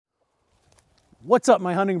What's up,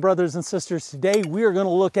 my hunting brothers and sisters? Today we are going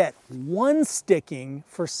to look at one sticking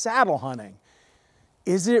for saddle hunting.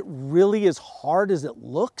 Is it really as hard as it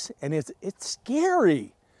looks? And it's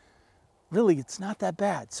scary. Really, it's not that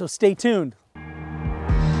bad. So stay tuned.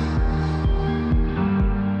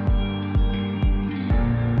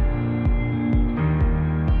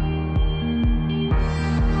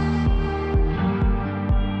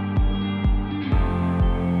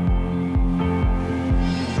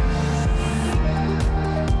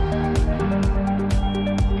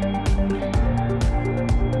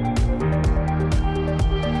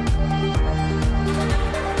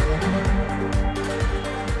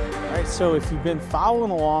 So if you've been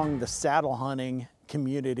following along the saddle hunting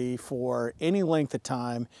community for any length of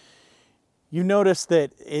time, you notice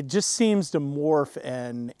that it just seems to morph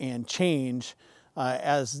and change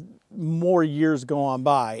as more years go on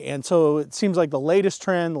by. And so it seems like the latest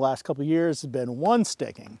trend the last couple of years has been one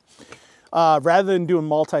sticking rather than doing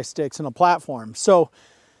multi-sticks in a platform. So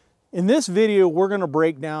in this video, we're going to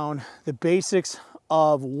break down the basics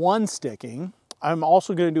of one sticking. I'm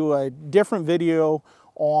also going to do a different video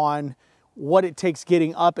on what it takes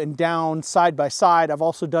getting up and down side by side. I've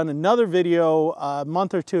also done another video a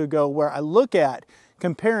month or two ago where I look at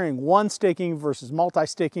comparing one sticking versus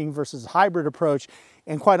multi-sticking versus hybrid approach.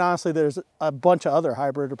 And quite honestly, there's a bunch of other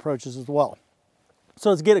hybrid approaches as well.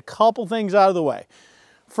 So let's get a couple things out of the way.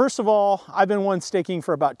 First of all, I've been one sticking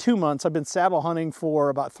for about 2 months. I've been saddle hunting for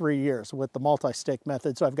about 3 years with the multi-stick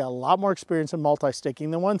method. So I've got a lot more experience in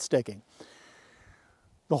multi-sticking than one sticking.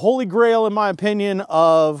 The holy grail, in my opinion,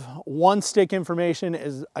 of one stick information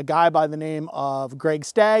is a guy by the name of Greg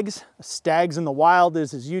Staggs. Staggs in the Wild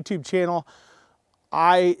is his YouTube channel.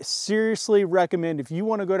 I seriously recommend, if you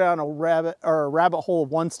want to go down a rabbit hole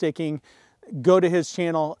of one sticking, go to his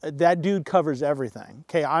channel. That dude covers everything.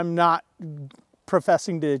 Okay, I'm not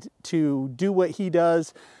professing to do what he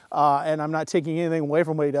does, and I'm not taking anything away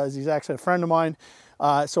from what he does. He's actually a friend of mine.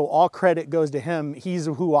 So all credit goes to him. He's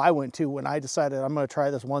who I went to when I decided I'm going to try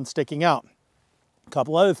this one sticking out. A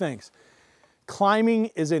couple other things. Climbing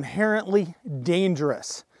is inherently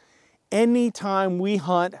dangerous. Anytime we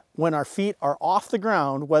hunt when our feet are off the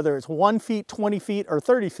ground, whether it's 1 foot, 20 feet, or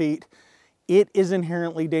 30 feet, it is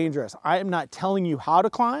inherently dangerous. I am not telling you how to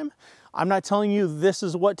climb. I'm not telling you this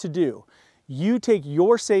is what to do. You take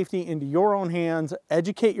your safety into your own hands,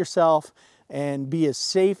 educate yourself, and be as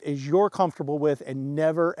safe as you're comfortable with and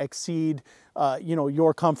never exceed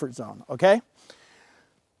your comfort zone, okay?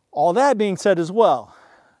 All that being said as well,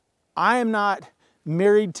 I am not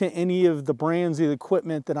married to any of the brands of the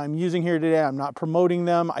equipment that I'm using here today. I'm not promoting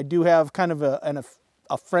them. I do have kind of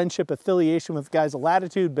a friendship affiliation with guys of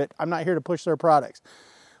Latitude, but I'm not here to push their products,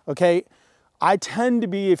 okay? I tend to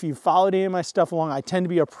be, if you followed any of my stuff along, I tend to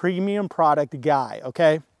be a premium product guy,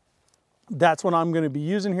 okay? That's what I'm going to be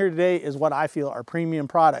using here today, is what I feel are premium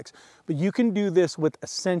products. But you can do this with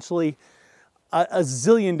essentially a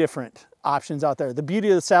zillion different options out there. The beauty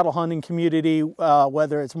of the saddle hunting community,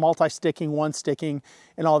 whether it's multi-sticking, one sticking,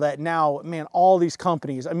 and all that now, man, all these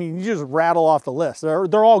companies, I mean, you just rattle off the list.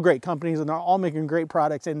 They're all great companies and they're all making great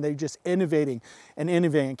products, and they're just innovating and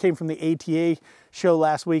innovating. It came from the ATA show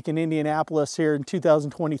last week in Indianapolis here in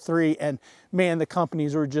 2023, and man, the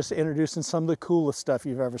companies are just introducing some of the coolest stuff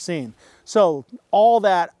you've ever seen. So all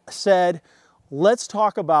that said, let's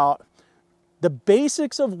talk about the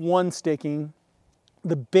basics of one sticking,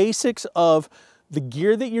 the basics of the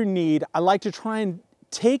gear that you need. I like to try and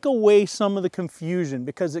take away some of the confusion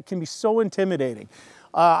because it can be so intimidating.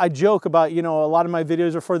 I joke about, a lot of my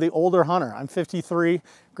videos are for the older hunter. I'm 53.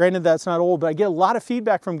 Granted, that's not old, but I get a lot of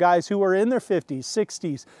feedback from guys who are in their 50s,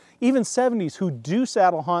 60s, even 70s who do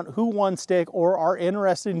saddle hunt, who one stick, or are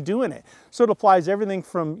interested in doing it. So it applies everything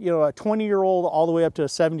from, a 20-year-old all the way up to a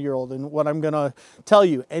 70-year-old. And what I'm going to tell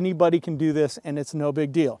you, anybody can do this and it's no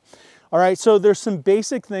big deal. All right, so there's some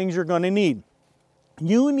basic things you're going to need.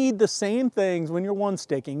 You need the same things when you're one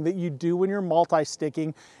sticking that you do when you're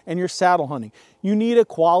multi-sticking and you're saddle hunting. You need a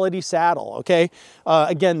quality saddle, okay?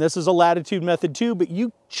 Again, this is a Latitude method too, but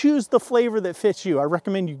you choose the flavor that fits you. I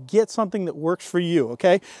recommend you get something that works for you,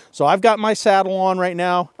 okay? So I've got my saddle on right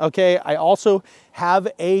now, okay? I also have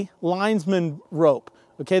a linesman rope.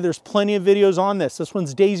 Okay, there's plenty of videos on this. This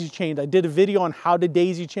one's daisy chained. I did a video on how to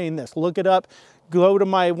daisy chain this. Look it up. Go to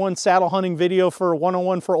my one saddle hunting video for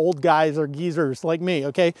 101 for old guys or geezers like me,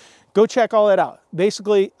 okay? Go check all that out.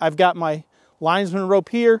 Basically, I've got my linesman rope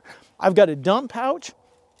here. I've got a dump pouch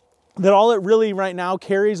that all it really right now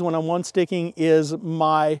carries when I'm one sticking is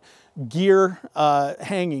my gear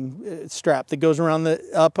hanging strap that goes around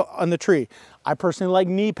up on the tree. I personally like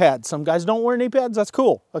knee pads. Some guys don't wear knee pads, that's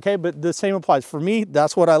cool, okay? But the same applies. For me,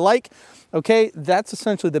 that's what I like, okay? That's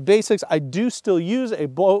essentially the basics. I do still use a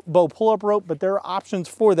bow pull-up rope, but there are options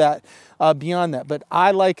for that beyond that. But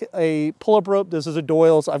I like a pull-up rope. This is a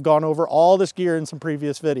Doyle's. I've gone over all this gear in some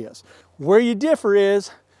previous videos. Where you differ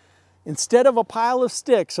is, instead of a pile of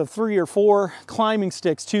sticks, of 3 or 4 climbing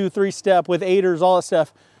sticks, 2, 3 step with aiders, all that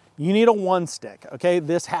stuff, you need a 1 stick, okay?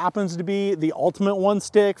 This happens to be the ultimate 1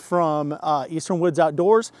 stick from Eastern Woods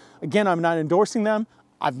Outdoors. Again, I'm not endorsing them.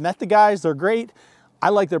 I've met the guys, they're great. I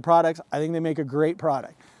like their products. I think they make a great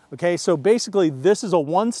product, okay? So basically, this is a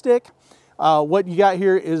 1 stick. What you got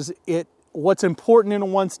here is what's important in a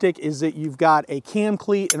 1 stick is that you've got a cam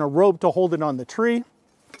cleat and a rope to hold it on the tree.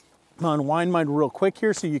 I'm gonna unwind mine real quick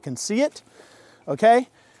here so you can see it, okay?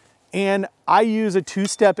 And I use a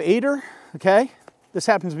 2-step aider, okay? This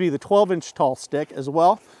happens to be the 12-inch tall stick as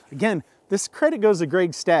well. Again, this credit goes to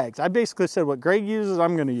Greg Staggs. I basically said what Greg uses,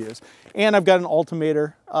 I'm gonna use. And I've got an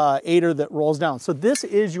altimeter aider that rolls down. So this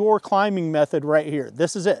is your climbing method right here.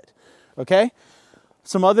 This is it, okay?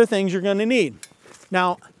 Some other things you're gonna need.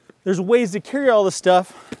 Now, there's ways to carry all this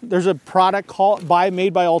stuff. There's a product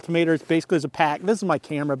made by Altimeter. It's basically as a pack. This is my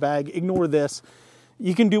camera bag. Ignore this.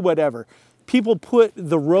 You can do whatever. People put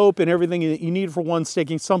the rope and everything that you need for 1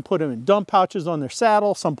 sticking. Some put them in dump pouches on their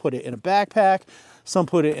saddle. Some put it in a backpack. Some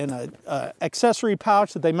put it in an accessory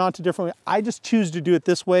pouch that they mount to different ways. I just choose to do it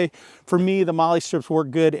this way. For me, the MOLLE strips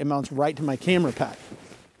work good. It mounts right to my camera pack.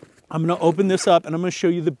 I'm gonna open this up and I'm gonna show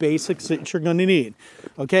you the basics that you're gonna need,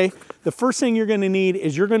 okay? The first thing you're gonna need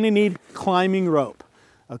is you're gonna need climbing rope,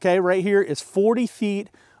 okay? Right here is 40 feet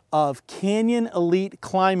of Canyon Elite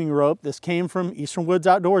climbing rope. This came from Eastern Woods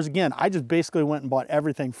Outdoors. Again, I just basically went and bought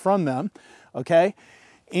everything from them, okay?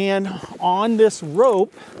 And on this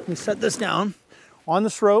rope, let me set this down. On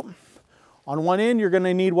this rope, on one end, you're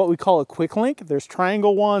gonna need what we call a quick link. There's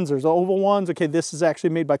triangle ones, there's oval ones. Okay, this is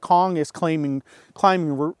actually made by Kong. It's climbing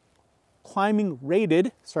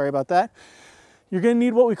rated, sorry about that. You're gonna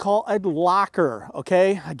need what we call a locker,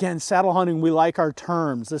 okay? Again, saddle hunting, we like our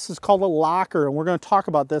terms. This is called a locker, and we're gonna talk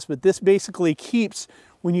about this, but this basically keeps,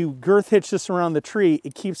 when you girth hitch this around the tree,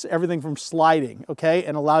 it keeps everything from sliding, okay?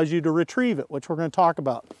 And allows you to retrieve it, which we're gonna talk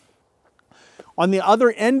about. On the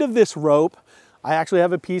other end of this rope, I actually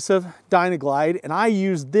have a piece of Dynaglide, and I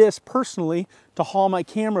use this personally to haul my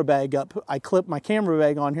camera bag up. I clip my camera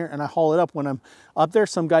bag on here and I haul it up when I'm up there.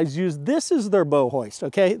 Some guys use this as their bow hoist,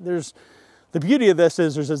 okay? The beauty of this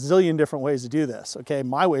is there's a zillion different ways to do this, okay?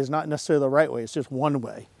 My way is not necessarily the right way, it's just one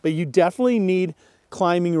way. But you definitely need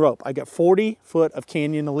climbing rope. I got 40 foot of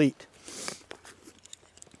Canyon Elite.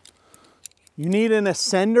 You need an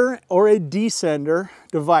ascender or a descender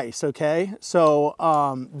device, okay? So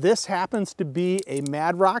this happens to be a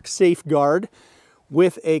Mad Rock Safeguard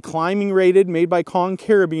with a climbing rated made by Kong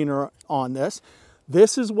carabiner on this.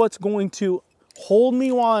 This is what's going to hold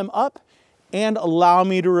me while I'm up and allow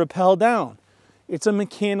me to rappel down. It's a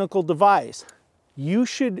mechanical device. You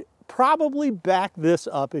should probably back this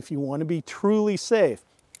up if you want to be truly safe,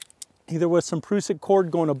 either with some Prusik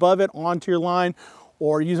cord going above it onto your line,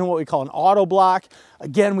 or using what we call an auto block.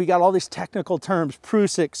 Again, we got all these technical terms,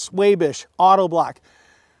 Prusik, Swabish, auto block.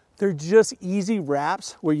 They're just easy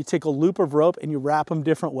wraps where you take a loop of rope and you wrap them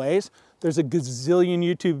different ways. There's a gazillion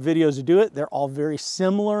YouTube videos to do it. They're all very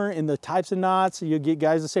similar in the types of knots. You get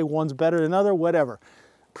guys that say one's better than another, whatever.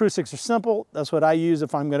 Prusiks are simple. That's what I use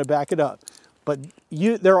if I'm gonna back it up. But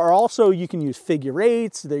there are also, you can use figure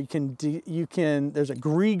eights. There's a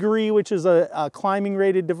Gree, which is a climbing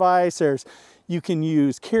rated device. You can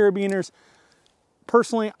use carabiners.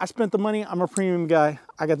 Personally, I spent the money. I'm a premium guy.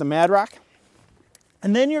 I got the Mad Rock.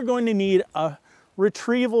 And then you're going to need a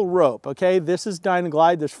retrieval rope, okay? This is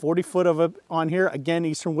Dynaglide. There's 40 foot of it on here. Again,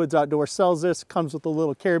 Eastern Woods Outdoors sells this. It comes with the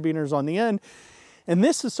little carabiners on the end. And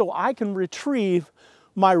this is so I can retrieve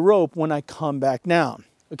my rope when I come back down,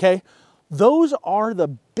 okay? Those are the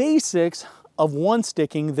basics of one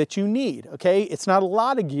sticking that you need, okay? It's not a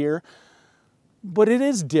lot of gear, but it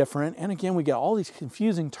is different. And again, we got all these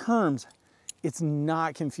confusing terms. It's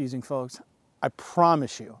not confusing, folks. I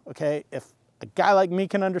promise you, okay? If a guy like me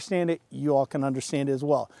can understand it, you all can understand it as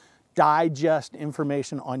well. Digest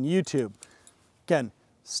information on YouTube. Again,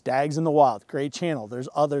 Stags in the Wild, great channel. There's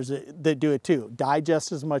others that do it too.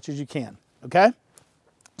 Digest as much as you can, okay?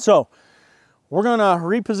 So we're gonna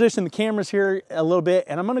reposition the cameras here a little bit,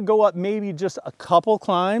 and I'm gonna go up maybe just a couple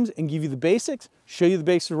climbs and give you the basics, show you the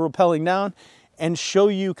basics of rappelling down, and show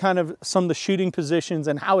you kind of some of the shooting positions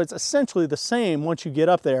and how it's essentially the same once you get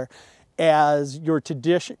up there as your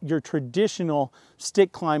traditional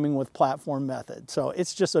stick climbing with platform method. So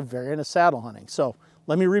it's just a variant of saddle hunting. So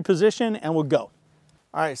let me reposition and we'll go.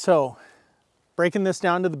 All right, so breaking this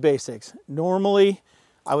down to the basics. Normally,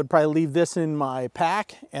 I would probably leave this in my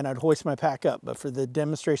pack and I'd hoist my pack up, but for the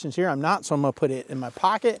demonstrations here, I'm not, so I'm gonna put it in my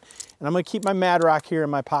pocket and I'm gonna keep my Mad Rock here in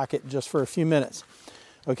my pocket just for a few minutes,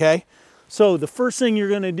 okay? So the first thing you're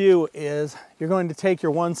gonna do is you're going to take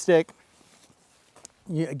your one stick.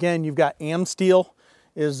 Again, you've got AM steel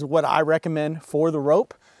is what I recommend for the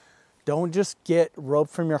rope. Don't just get rope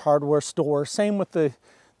from your hardware store. Same with the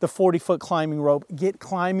 40-foot climbing rope. Get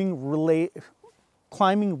climbing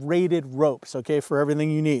rated ropes, okay, for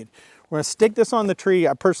everything you need. We're gonna stick this on the tree.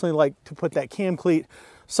 I personally like to put that cam cleat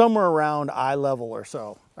somewhere around eye level or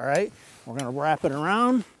so, all right? We're gonna wrap it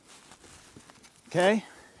around, okay?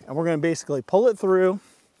 And we're gonna basically pull it through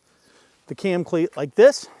the cam cleat like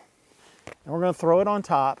this, and we're gonna throw it on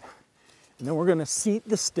top, and then we're gonna seat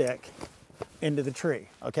the stick into the tree,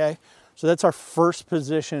 okay? So that's our first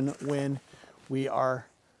position when we are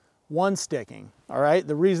one sticking, all right?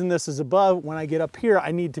 The reason this is above, when I get up here,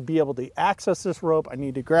 I need to be able to access this rope. I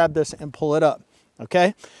need to grab this and pull it up,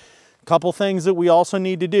 okay? A couple things that we also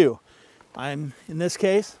need to do. I'm, in this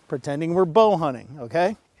case, pretending we're bow hunting,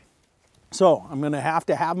 okay? So I'm gonna have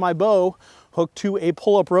to have my bow hooked to a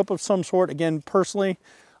pull-up rope of some sort. Again, personally,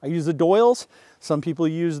 I use the Doyle's. Some people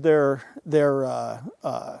use their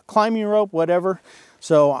climbing rope, whatever.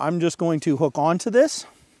 So I'm just going to hook onto this.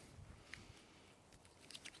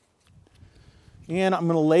 And I'm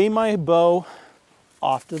gonna lay my bow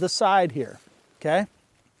off to the side here, okay?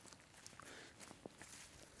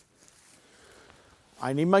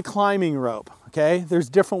 I need my climbing rope, okay? There's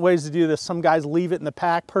different ways to do this. Some guys leave it in the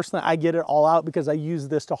pack. Personally, I get it all out because I use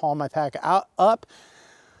this to haul my pack up.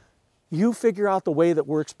 You figure out the way that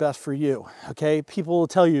works best for you, okay? People will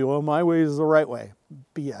tell you, well, my way is the right way.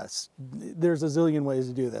 BS. There's a zillion ways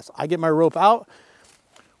to do this. I get my rope out.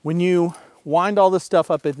 When you wind all this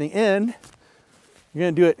stuff up at the end, you're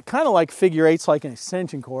gonna do it kind of like figure eights, like an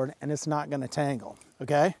extension cord, and it's not gonna tangle,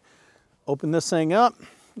 okay? Open this thing up,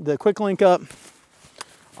 the quick link up.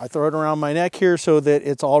 I throw it around my neck here so that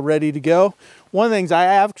it's all ready to go. One of the things I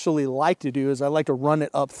actually like to do is I like to run it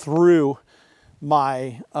up through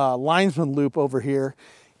my linesman loop over here.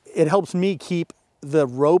 It helps me keep the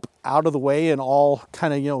rope out of the way and all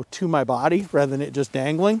kind of, you know, to my body rather than it just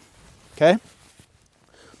dangling, okay?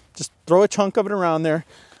 Just throw a chunk of it around there.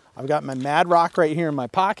 I've got my Mad Rock right here in my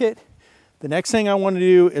pocket. The next thing I want to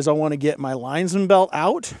do is I want to get my linesman belt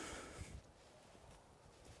out.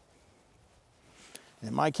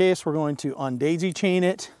 In my case, we're going to undaisy chain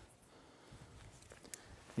it.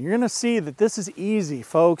 You're gonna see that this is easy,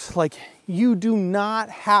 folks. Like, you do not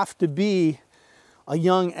have to be a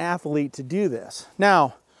young athlete to do this.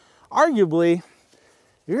 Now, arguably,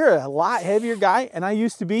 you're a lot heavier guy, and I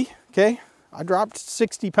used to be, okay? I dropped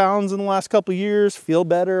 60 pounds in the last couple of years, feel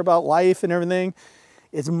better about life and everything.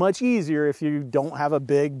 It's much easier if you don't have a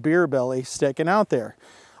big beer belly sticking out there.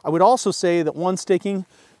 I would also say that one sticking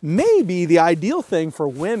may be the ideal thing for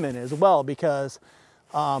women as well, because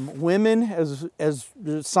women, as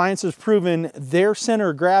science has proven, their center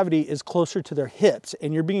of gravity is closer to their hips,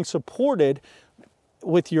 and you're being supported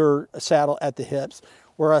with your saddle at the hips.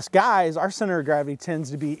 Whereas guys, our center of gravity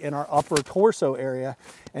tends to be in our upper torso area,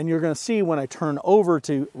 and you're gonna see when I turn over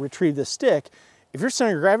to retrieve the stick, if your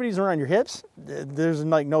center of gravity is around your hips, there's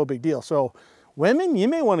like no big deal. So women, you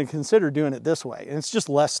may wanna consider doing it this way, and it's just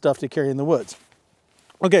less stuff to carry in the woods.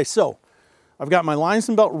 Okay, so I've got my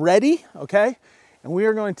linesman belt ready, okay? And we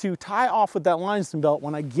are going to tie off with that linesman belt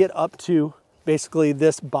when I get up to basically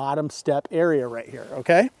this bottom step area right here,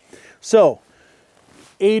 okay? So,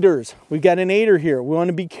 aiders, we've got an aider here. We want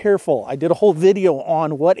to be careful. I did a whole video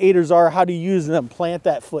on what aiders are, how to use them. Plant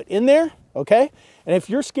that foot in there, okay? And if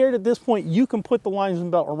you're scared at this point, you can put the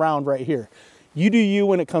linesman belt around right here. You do you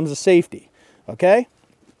when it comes to safety, okay?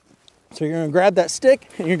 So you're gonna grab that stick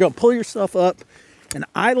and you're gonna pull yourself up. And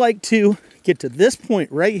I like to get to this point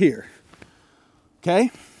right here, okay?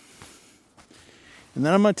 And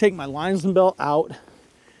then I'm gonna take my linesman belt out,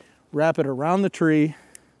 wrap it around the tree,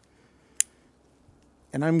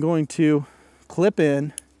 and I'm going to clip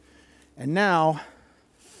in, and now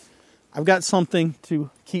I've got something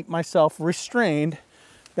to keep myself restrained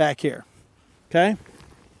back here, okay?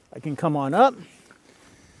 I can come on up,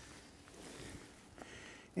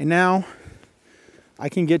 and now I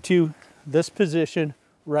can get to this position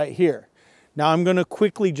right here. Now I'm gonna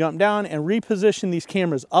quickly jump down and reposition these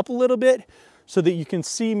cameras up a little bit so that you can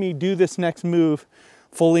see me do this next move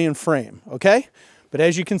fully in frame, okay? But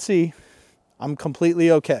as you can see, I'm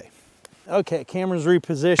completely okay. Okay, camera's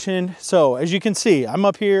repositioned. So as you can see, I'm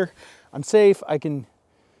up here, I'm safe, I can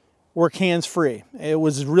work hands-free. It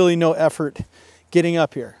was really no effort getting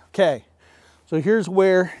up here. Okay, so here's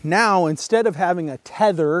where now, instead of having a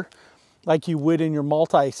tether like you would in your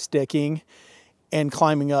multi-sticking and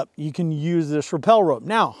climbing up, you can use this rappel rope.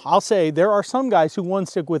 Now, I'll say there are some guys who one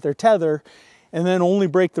stick with their tether and then only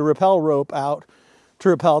break the rappel rope out to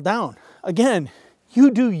rappel down. Again,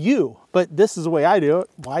 you do you, but this is the way I do it.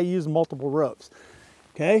 Why use multiple ropes?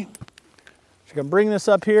 Okay, so you're gonna bring this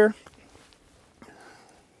up here.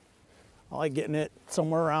 I like getting it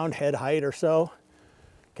somewhere around head height or so.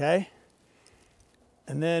 Okay,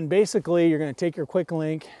 and then basically you're gonna take your quick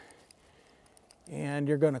link and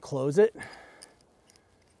you're gonna close it.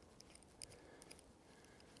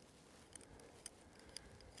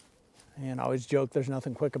 And I always joke there's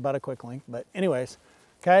nothing quick about a quick link, but anyways,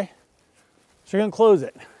 okay? So you're gonna close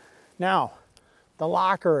it. Now, the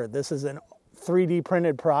locker, this is an 3D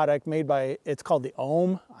printed product made by, it's called the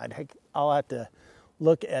Ohm. I'll have to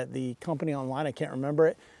look at the company online, I can't remember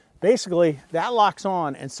it. Basically, that locks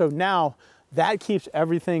on, and so now that keeps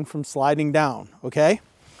everything from sliding down, okay?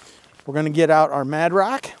 We're gonna get out our Mad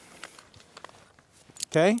Rock,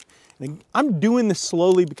 okay? And I'm doing this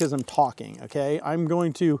slowly because I'm talking, okay?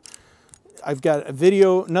 I've got a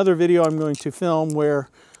video, another video I'm going to film where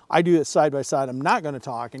I do it side by side. I'm not gonna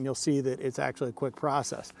talk, and you'll see that it's actually a quick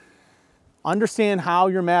process. Understand how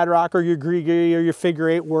your Mad Rock or your Grigi or your figure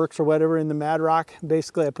 8 works or whatever in the Mad Rock.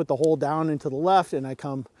 Basically, I put the hole down into the left and I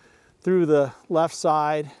come through the left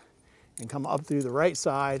side and come up through the right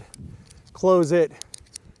side, close it,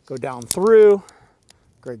 go down through,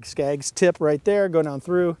 Greg Skaggs tip right there, go down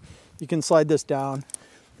through. You can slide this down.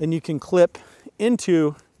 Then you can clip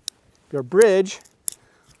into your bridge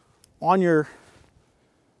on your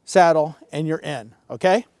saddle and you're in,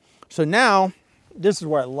 okay? So now, this is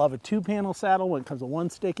where I love a 2-panel saddle when it comes to one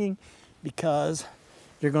sticking, because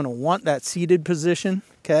you're gonna want that seated position,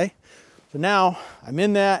 okay? So now I'm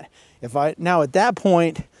in that. Now at that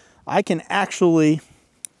point, I can actually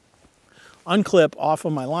unclip off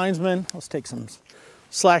of my linesman. Let's take some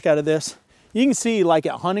slack out of this. You can see, like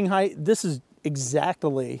at hunting height, this is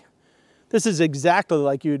exactly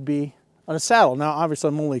like you would be on a saddle. Now, obviously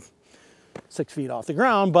I'm only 6 feet off the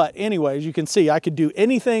ground, but anyways, you can see I could do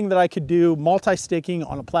anything that I could do multi-sticking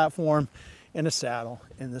on a platform in a saddle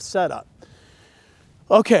in this setup.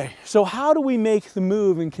 Okay, so how do we make the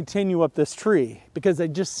move and continue up this tree? Because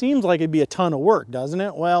it just seems like it'd be a ton of work, doesn't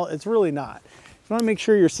it? Well, it's really not. You wanna make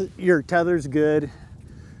sure your tether's good.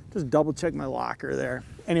 Just double check my locker there.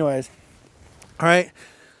 Anyways, all right,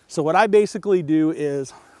 so what I basically do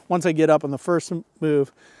is, once I get up on the first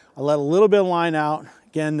move, I let a little bit of line out.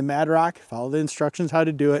 Again, the Mad Rock, follow the instructions how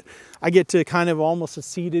to do it. I get to kind of almost a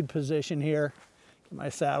seated position here. Get my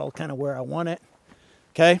saddle kind of where I want it,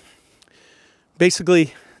 okay?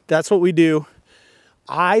 Basically, that's what we do.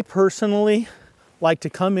 I personally like to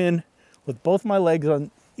come in with both my legs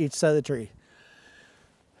on each side of the tree.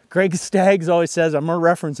 Greg Skaggs always says, I'm gonna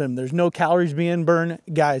reference him, there's no calories being burned.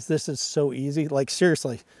 Guys, this is so easy. Like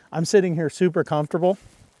seriously, I'm sitting here super comfortable,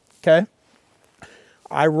 okay?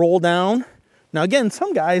 I roll down. Now again,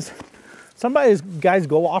 some guys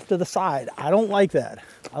go off to the side. I don't like that.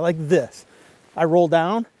 I like this. I roll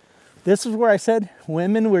down. This is where I said,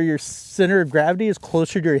 women, where your center of gravity is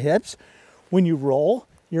closer to your hips. When you roll,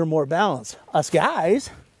 you're more balanced. Us guys,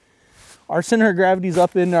 our center of gravity is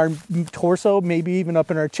up in our torso, maybe even up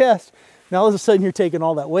in our chest. Now all of a sudden you're taking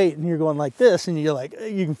all that weight and you're going like this, and you're like,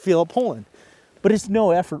 you can feel it pulling. But it's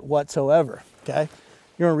no effort whatsoever, okay?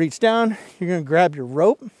 You're gonna reach down, you're gonna grab your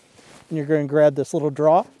rope, and you're gonna grab this little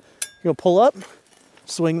draw. You're gonna pull up,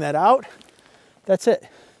 swing that out. That's it.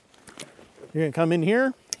 You're gonna come in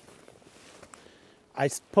here. I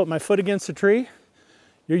put my foot against the tree.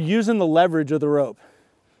 You're using the leverage of the rope,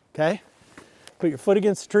 okay? Put your foot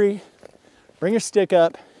against the tree, bring your stick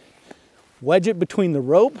up, wedge it between the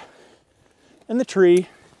rope and the tree.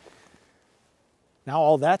 Now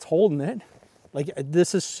all that's holding it. Like,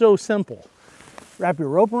 this is so simple. Wrap your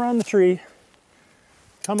rope around the tree,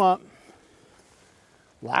 come up,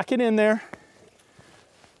 lock it in there,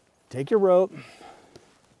 take your rope,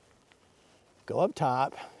 go up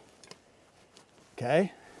top,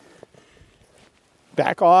 okay?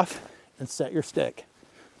 Back off and set your stick.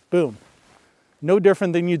 Boom. No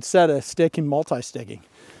different than you'd set a stick in multi-sticking.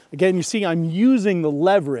 Again, you see I'm using the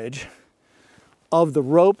leverage of the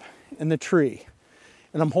rope and the tree,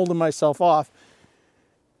 and I'm holding myself off.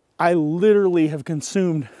 I literally have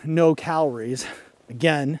consumed no calories.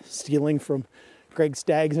 Again, stealing from Greg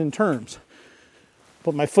Skaggs in terms.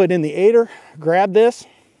 Put my foot in the aider, grab this,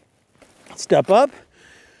 step up.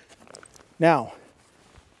 Now,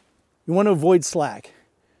 you want to avoid slack,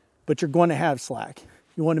 but you're going to have slack.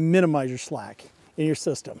 You want to minimize your slack in your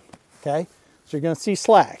system, okay? So you're gonna see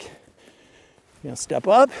slack. You're gonna step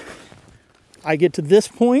up. I get to this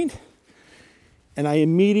point, and I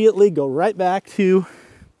immediately go right back to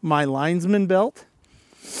my linesman belt.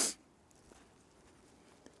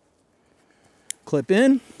 Clip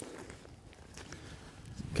in.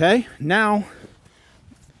 Okay, now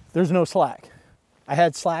there's no slack. I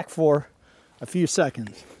had slack for a few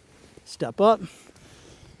seconds. Step up.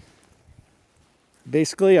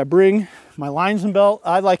 Basically, I bring my linesman belt.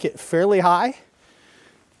 I like it fairly high,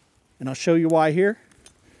 and I'll show you why here.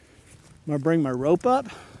 I'm gonna bring my rope up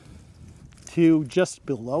to just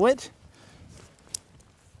below it.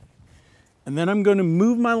 And then I'm gonna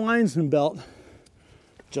move my linesman belt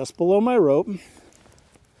just below my rope. And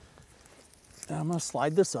I'm gonna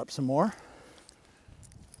slide this up some more.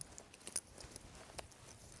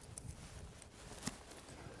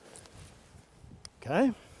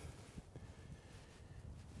 Okay.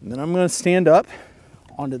 And then I'm gonna stand up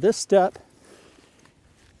onto this step.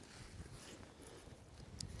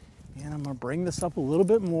 And I'm gonna bring this up a little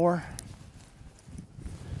bit more.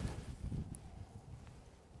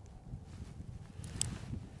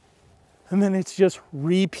 And then it's just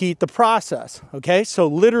repeat the process, okay? So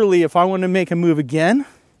literally, if I want to make a move again,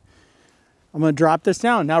 I'm gonna drop this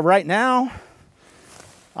down. Now, right now,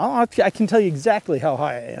 I can tell you exactly how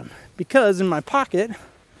high I am because in my pocket,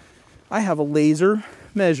 I have a laser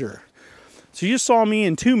measure. So you saw me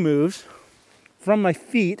in 2 moves from my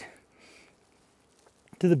feet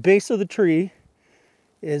to the base of the tree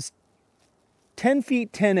is 10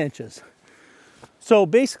 feet, 10 inches. So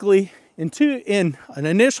basically, in an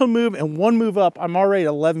initial move and 1 move up, I'm already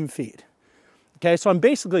 11 feet. Okay, so I'm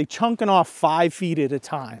basically chunking off 5 feet at a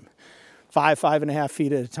time. 5.5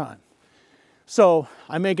 feet at a time. So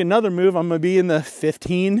I make another move, I'm gonna be in the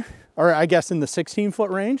 15, or I guess in the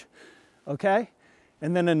 16-foot range, okay?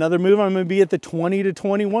 And then another move, I'm gonna be at the 20 to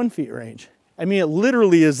 21 feet range. I mean, it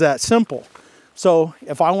literally is that simple. So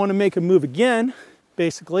if I wanna make a move again,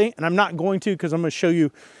 basically, and I'm not going to because I'm gonna show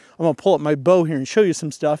you, I'm gonna pull up my bow here and show you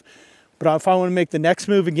some stuff. But if I want to make the next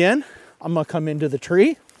move again, I'm going to come into the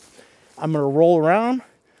tree. I'm going to roll around.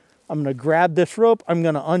 I'm going to grab this rope. I'm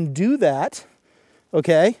going to undo that,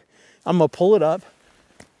 okay? I'm going to pull it up,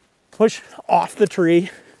 push off the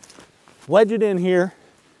tree, wedge it in here,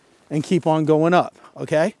 and keep on going up,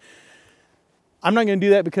 okay? I'm not going to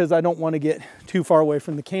do that because I don't want to get too far away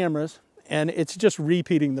from the cameras, and it's just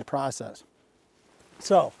repeating the process.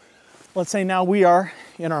 So let's say now we are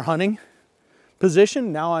in our hunting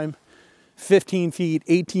position. Now I'm 15 feet,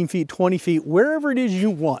 18 feet, 20 feet, wherever it is you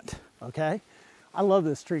want, okay? I love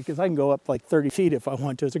this tree because I can go up like 30 feet if I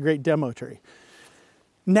want to. It's a great demo tree.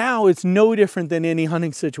 Now it's no different than any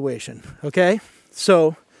hunting situation, okay?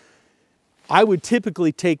 So I would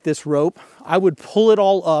typically take this rope, I would pull it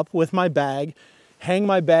all up with my bag, hang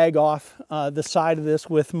my bag off the side of this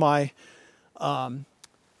with my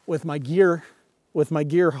gear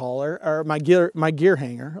hauler, or my gear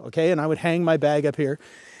hanger, okay? And I would hang my bag up here.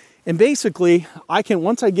 And basically,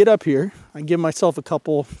 once I get up here, I give myself a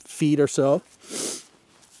couple feet or so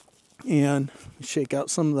and shake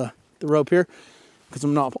out some of the rope here because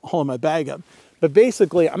I'm not hauling my bag up. But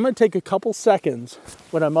basically, I'm gonna take a couple seconds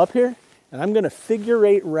when I'm up here and I'm gonna figure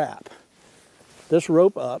 8 wrap this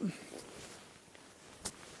rope up,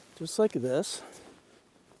 just like this,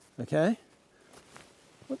 okay?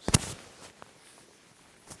 Whoops.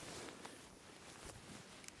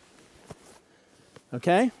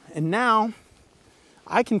 Okay, and now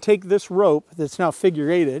I can take this rope that's now figure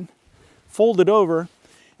 8'd, fold it over,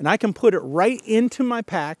 and I can put it right into my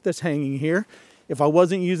pack that's hanging here. If I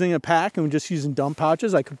wasn't using a pack and just using dump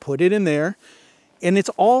pouches, I could put it in there, and it's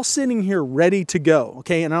all sitting here ready to go,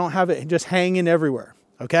 okay? And I don't have it just hanging everywhere,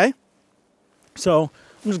 okay? So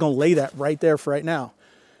I'm just gonna lay that right there for right now.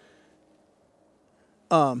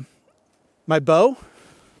 My bow,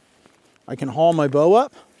 I can haul my bow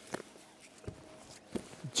up,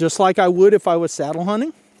 just like I would if I was saddle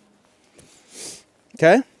hunting.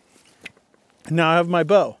 Okay? Now I have my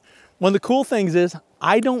bow. One of the cool things is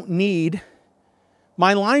I don't need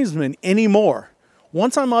my linesman anymore.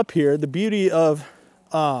 Once I'm up here, the beauty of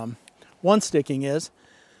one sticking is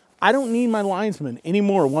I don't need my linesman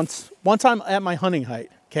anymore once I'm at my hunting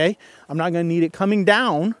height, okay? I'm not gonna need it coming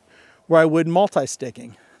down where I would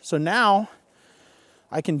multi-sticking. So now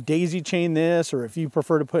I can daisy chain this, or if you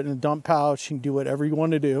prefer to put it in a dump pouch, you can do whatever you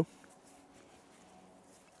want to do.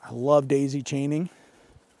 I love daisy chaining.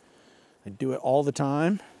 I do it all the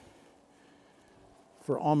time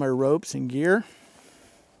for all my ropes and gear.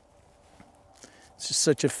 It's just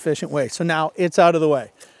such an efficient way. So now it's out of the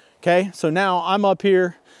way. Okay, so now I'm up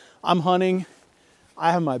here, I'm hunting.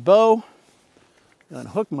 I have my bow. I'm gonna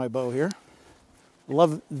hook my bow here.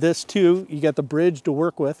 Love this too. You got the bridge to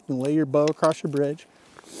work with. You can lay your bow across your bridge.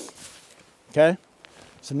 Okay,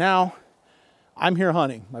 so now I'm here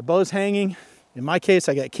hunting. My bow's hanging. In my case,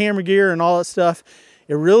 I got camera gear and all that stuff.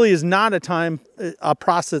 It really is not a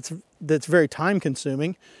process that's very time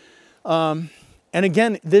consuming. And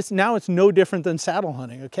again, now it's no different than saddle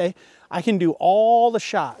hunting, okay? I can do all the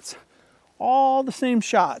shots, all the same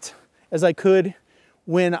shots as I could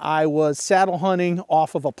when I was saddle hunting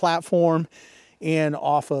off of a platform and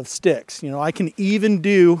off of sticks. You know, I can even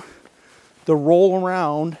do the roll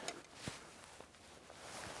around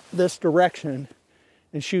this direction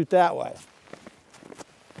and shoot that way,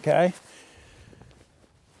 okay?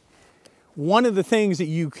 One of the things that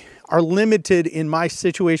you are limited in my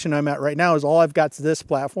situation I'm at right now is all I've got is this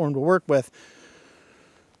platform to work with.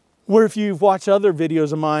 Where if you've watched other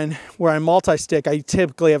videos of mine where I multi-stick, I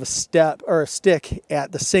typically have a step or a stick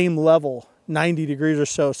at the same level, 90 degrees or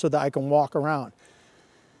so that I can walk around.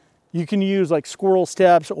 You can use like Squirrel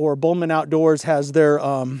Steps, or Bullman Outdoors has their,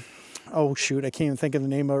 oh shoot, I can't even think of the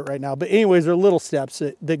name of it right now. But anyways, they're little steps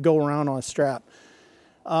that go around on a strap,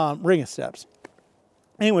 ring of steps.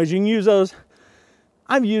 Anyways, you can use those.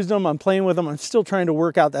 I've used them, I'm playing with them. I'm still trying to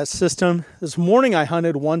work out that system. This morning I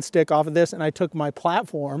hunted one stick off of this, and I took my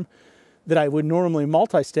platform that I would normally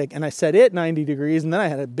multi-stick and I set it 90 degrees, and then I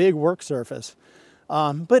had a big work surface.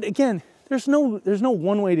 But again, there's no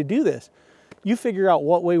one way to do this. You figure out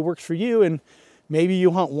what way works for you, and maybe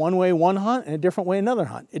you hunt one way one hunt and a different way another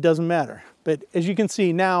hunt. It doesn't matter. But as you can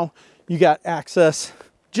see now, you got access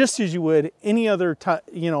just as you would any other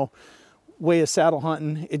way of saddle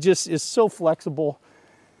hunting. It just is so flexible,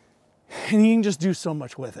 and you can just do so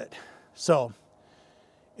much with it. So,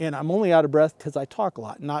 and I'm only out of breath because I talk a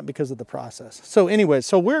lot, not because of the process. So anyways,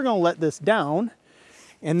 so we're gonna let this down,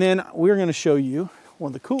 and then we're gonna show you one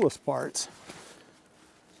of the coolest parts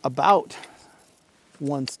about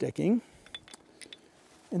one sticking,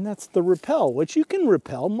 and that's the rappel, which you can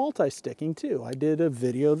rappel multi-sticking too. I did a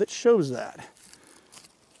video that shows that.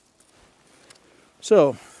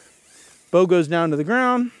 So, bow goes down to the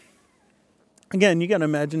ground. Again, you got to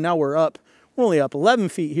imagine now we're only up 11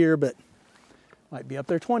 feet here, but might be up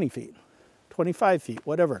there 20 feet, 25 feet,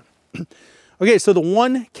 whatever. Okay, so the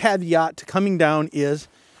one caveat to coming down is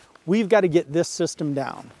we've got to get this system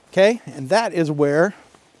down, okay? And that is where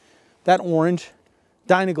that orange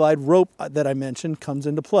Dynaglide rope that I mentioned comes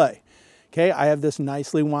into play. Okay, I have this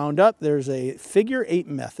nicely wound up. There's a figure 8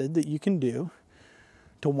 method that you can do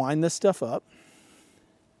to wind this stuff up.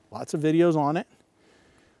 Lots of videos on it,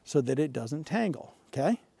 so that it doesn't tangle,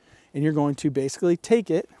 okay? And you're going to basically take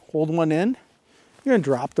it, hold one end, you're gonna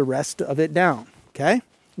drop the rest of it down, okay?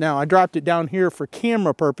 Now, I dropped it down here for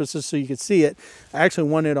camera purposes so you could see it. I actually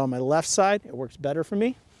want it on my left side. It works better for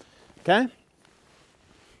me, okay?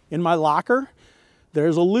 In my locker,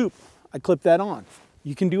 there's a loop. I clip that on.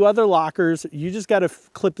 You can do other lockers. You just gotta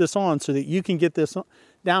clip this on so that you can get this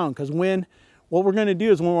down, because what we're gonna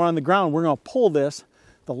do is when we're on the ground, we're gonna pull this,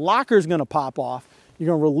 the locker is gonna pop off, you're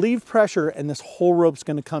gonna relieve pressure, and this whole rope's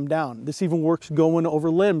gonna come down. This even works going over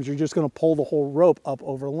limbs. You're just gonna pull the whole rope up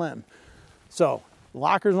over limb. So,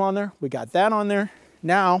 locker's on there, we got that on there.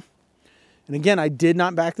 Now, and again, I did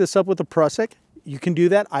not back this up with a Prusik. You can do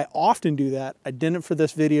that, I often do that. I didn't for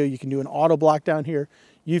this video. You can do an auto block down here.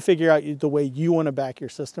 You figure out the way you wanna back your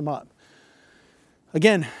system up.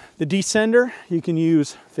 Again, the descender, you can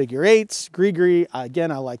use figure 8s, gree-gree.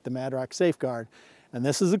 Again, I like the Madrox Safeguard. And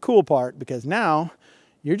this is the cool part, because now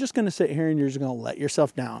you're just gonna sit here and you're just gonna let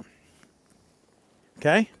yourself down,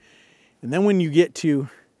 okay? And then when you get to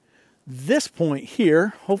this point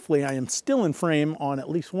here, hopefully I am still in frame on at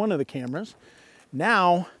least one of the cameras.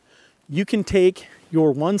 Now you can take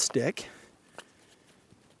your one stick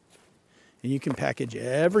and you can package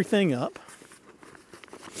everything up.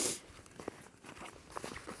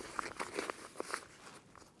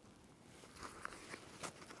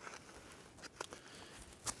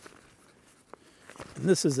 And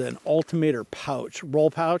this is an Ultimator pouch, roll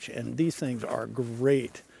pouch, and these things are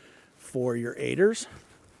great for your aiders.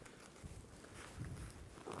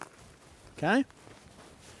 Okay? And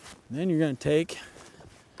then you're going to take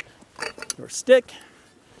your stick,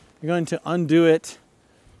 you're going to undo it.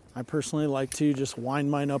 I personally like to just wind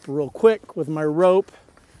mine up real quick with my rope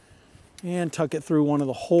and tuck it through one of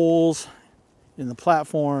the holes in the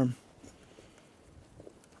platform,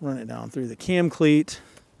 run it down through the cam cleat.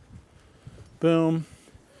 Boom.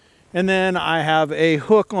 And then I have a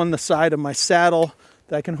hook on the side of my saddle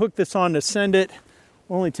that I can hook this on to send it.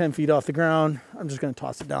 We're only 10 feet off the ground. I'm just going to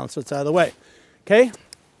toss it down so it's out of the way. Okay,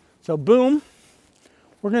 so boom.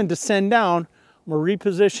 We're going to descend down. I'm going to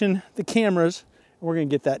reposition the cameras, and we're going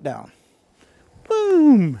to get that down. Woo!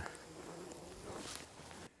 boom.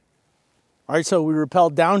 All right, so we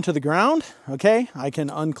rappelled down to the ground, okay? I can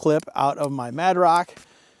unclip out of my Mad Rock.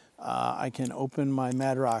 I can open my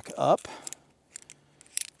Mad Rock up,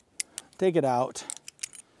 take it out,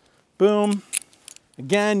 boom.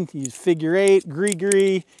 Again, use figure 8,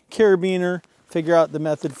 gree, carabiner, figure out the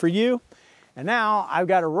method for you. And now I've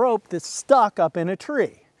got a rope that's stuck up in a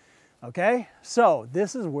tree, okay? So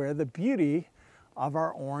this is where the beauty of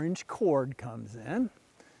our orange cord comes in,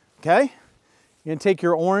 okay? You're gonna take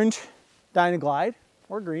your orange Dynaglide,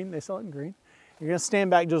 or green, they sell it in green. You're gonna stand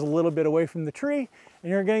back just a little bit away from the tree, and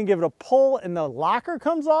you're gonna give it a pull, and the locker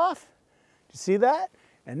comes off. You see that?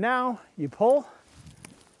 And now you pull,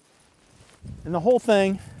 and the whole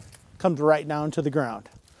thing comes right down to the ground.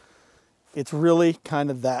 It's really kind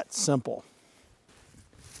of that simple.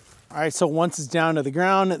 All right, so once it's down to the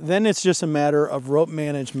ground, then it's just a matter of rope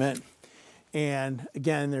management. And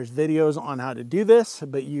again, there's videos on how to do this,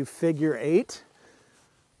 but you figure 8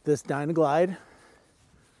 this Dynaglide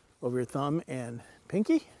over your thumb and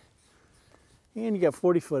pinky, and you got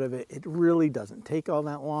 40 foot of it. It really doesn't take all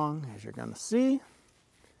that long, as you're gonna see.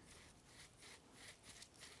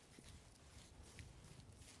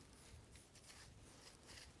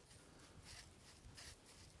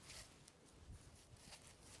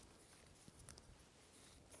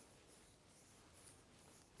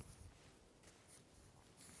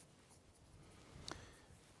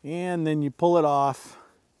 And then you pull it off,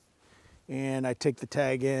 and I take the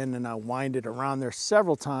tag in and I wind it around there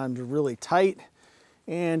several times really tight,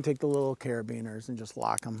 and take the little carabiners and just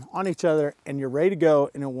lock them on each other, and you're ready to go,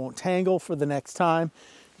 and it won't tangle for the next time.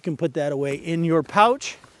 You can put that away in your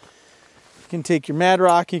pouch. You can take your Mad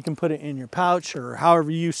Rock, you can put it in your pouch or however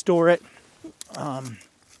you store it.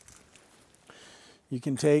 You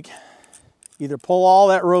can either pull all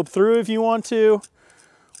that rope through if you want to,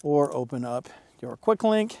 or open up your quick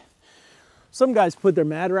link. Some guys put their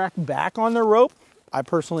Mad Rock back on their rope. I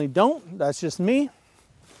personally don't, that's just me.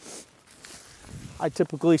 I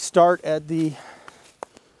typically start at the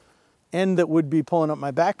end that would be pulling up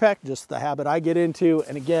my backpack, just the habit I get into.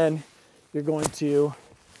 And again, you're going to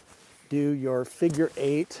do your figure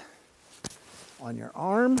 8 on your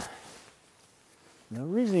arm. And the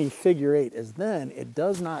reason you figure 8 is then it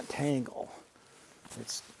does not tangle.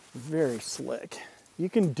 It's very slick. You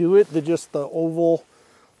can do it just the oval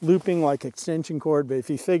looping like extension cord, but if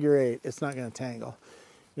you figure 8, it's not gonna tangle.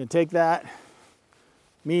 You can take that,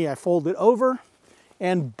 I fold it over,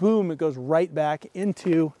 and boom, it goes right back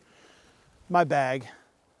into my bag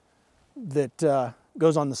that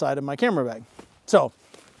goes on the side of my camera bag. So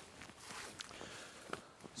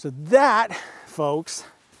that, folks,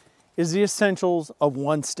 is the essentials of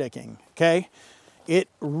one sticking, okay? It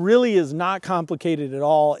really is not complicated at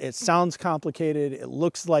all. It sounds complicated. It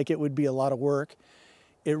looks like it would be a lot of work.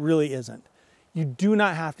 It really isn't. You do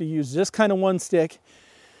not have to use this kind of one stick.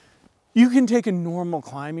 You can take a normal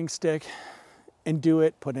climbing stick and do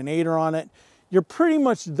it, put an 8er on it. You're pretty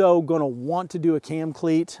much, though, gonna want to do a cam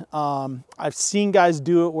cleat. I've seen guys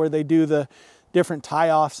do it where they do the different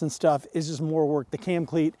tie-offs and stuff. It's just more work. The cam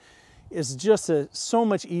cleat is just so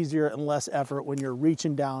much easier and less effort when you're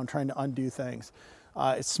reaching down, trying to undo things.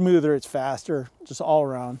 It's smoother, it's faster, just all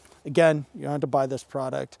around. Again, you don't have to buy this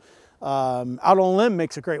product. Out on a Limb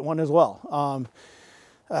makes a great one as well.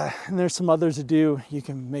 And there's some others that do. You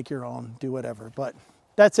can make your own, do whatever, but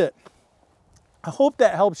that's it. I hope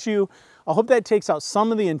that helps you. I hope that takes out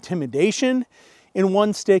some of the intimidation in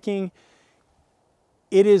one sticking.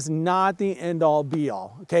 It is not the end all be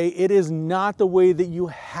all, okay? It is not the way that you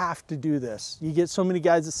have to do this. You get so many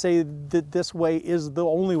guys that say that this way is the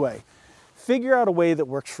only way. Figure out a way that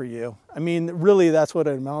works for you. I mean, really, that's what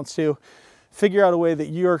it amounts to. Figure out a way that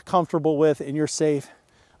you're comfortable with and you're safe.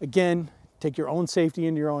 Again, take your own safety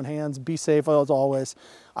into your own hands. Be safe as always.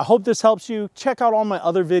 I hope this helps you. Check out all my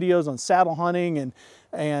other videos on saddle hunting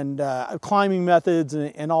and climbing methods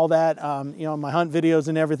and all that, you know, my hunt videos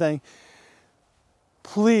and everything.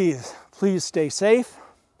 Please, please stay safe.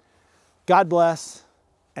 God bless,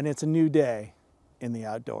 and it's a new day in the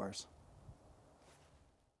outdoors.